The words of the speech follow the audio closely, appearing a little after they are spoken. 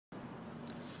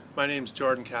My name's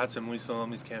Jordan Katz. I'm Lisa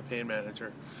Lumley's campaign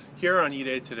manager. Here on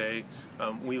E-Day today,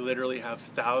 we literally have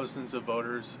thousands of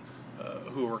voters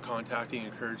who we're contacting,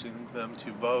 encouraging them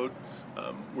to vote.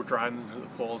 We're driving them to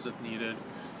the polls if needed,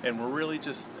 and we're really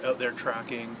just out there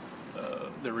tracking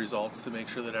the results to make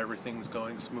sure that everything's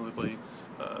going smoothly.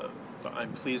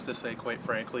 I'm pleased to say, quite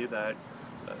frankly, that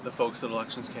the folks at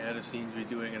Elections Canada seem to be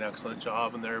doing an excellent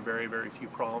job, and there are very, very few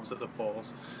problems at the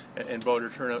polls, and voter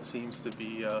turnout seems to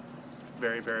be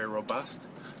very, very robust,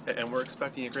 and we're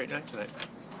expecting a great night tonight.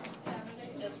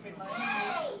 Just remind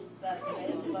me that today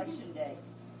is election day.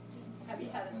 Have you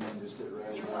had it? And then just hit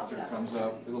right after it comes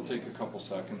up. It'll take a couple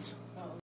seconds.